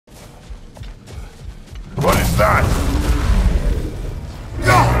that?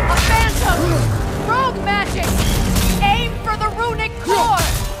 A phantom! Rogue magic! Aim for the runic core!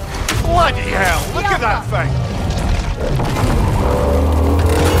 Bloody hell! Look at that thing!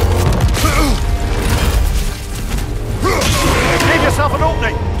 Give yourself an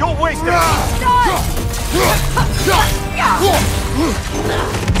opening! Don't waste it!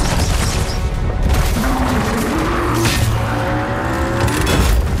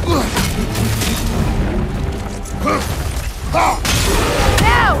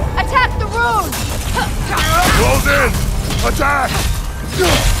 Now! Attack the rune! Close in! Attack!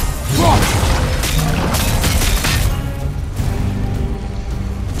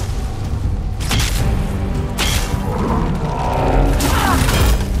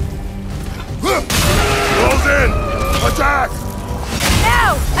 Close in! Attack!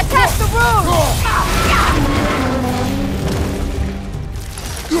 Now! Attack the rune!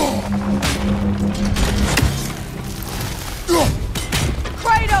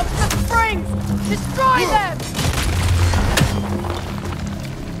 Kratos, the springs! Destroy them!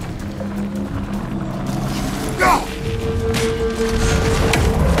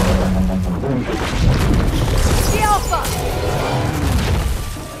 The Alpha!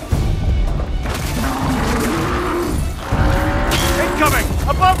 Incoming!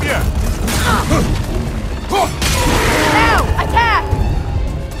 Above you! Now! Attack!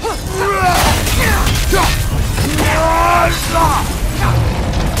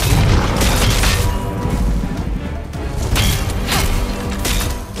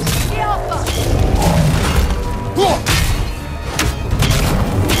 The Alpha!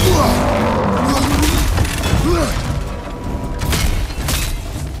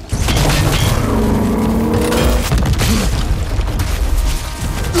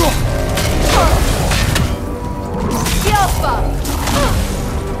 The Alpha!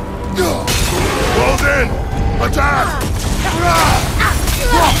 Close in! Attack!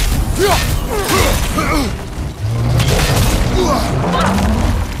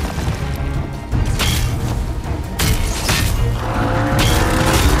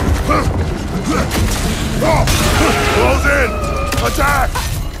 Close in! Attack!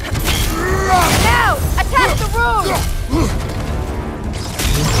 Now! Attack the rune!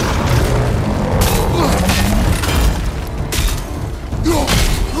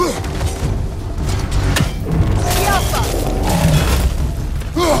 The Alpha!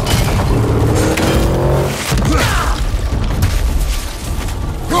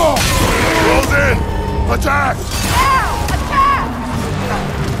 Close in! Attack! Now! Attack!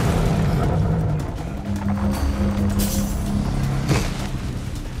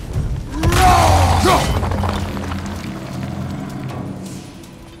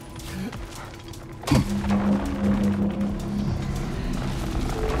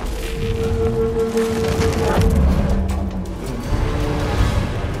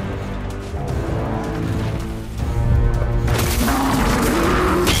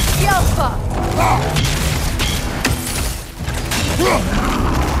 The Alpha!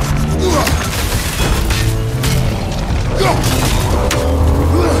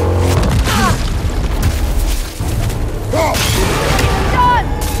 Done!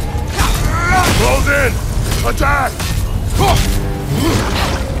 Close in! Attack!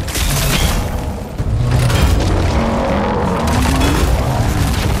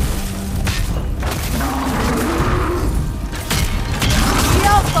 The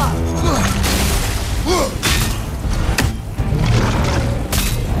Alpha!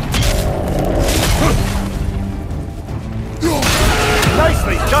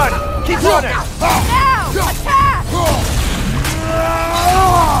 Nicely done! Keep running! Now! Attack!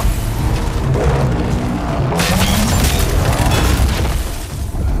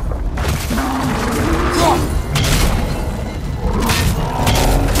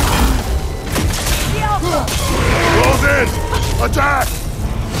 The Alpha! Close in! Attack!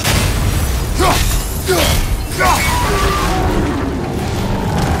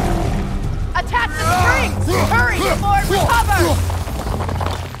 Attack the springs! Hurry before it recovers!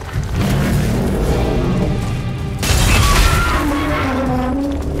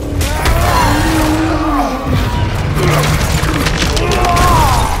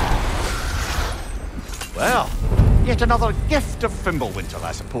 Well, yet another gift of Fimbulwinter,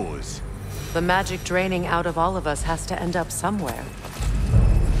 I suppose. The magic draining out of all of us has to end up somewhere.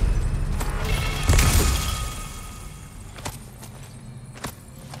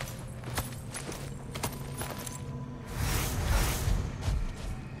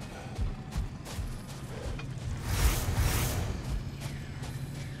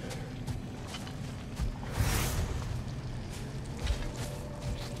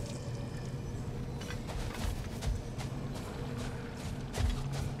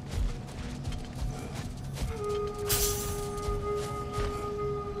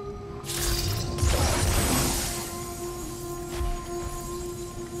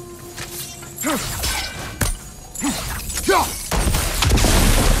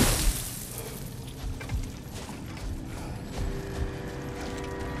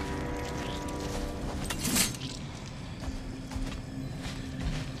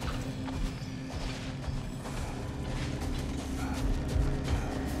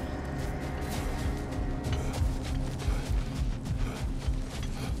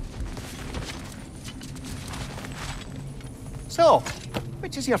 So,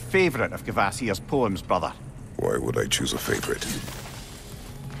 which is your favourite of Kvasir's poems, brother? Why would I choose a favorite?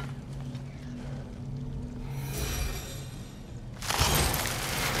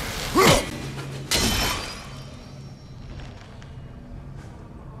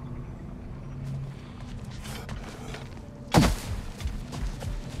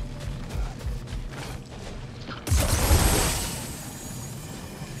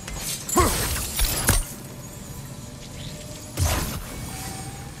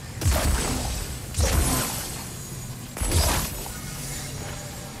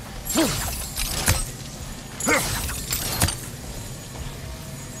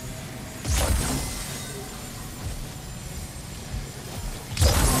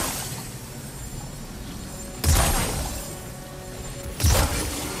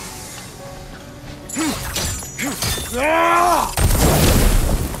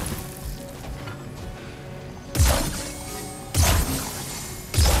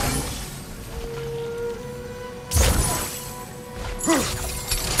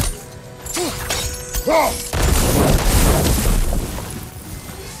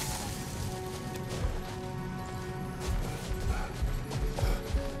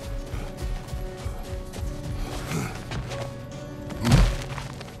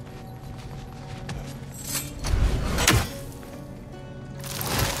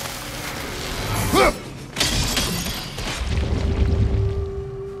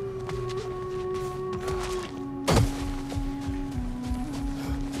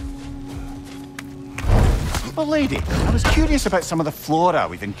 Well, lady, I was curious about some of the flora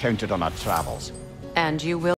we've encountered on our travels. And you will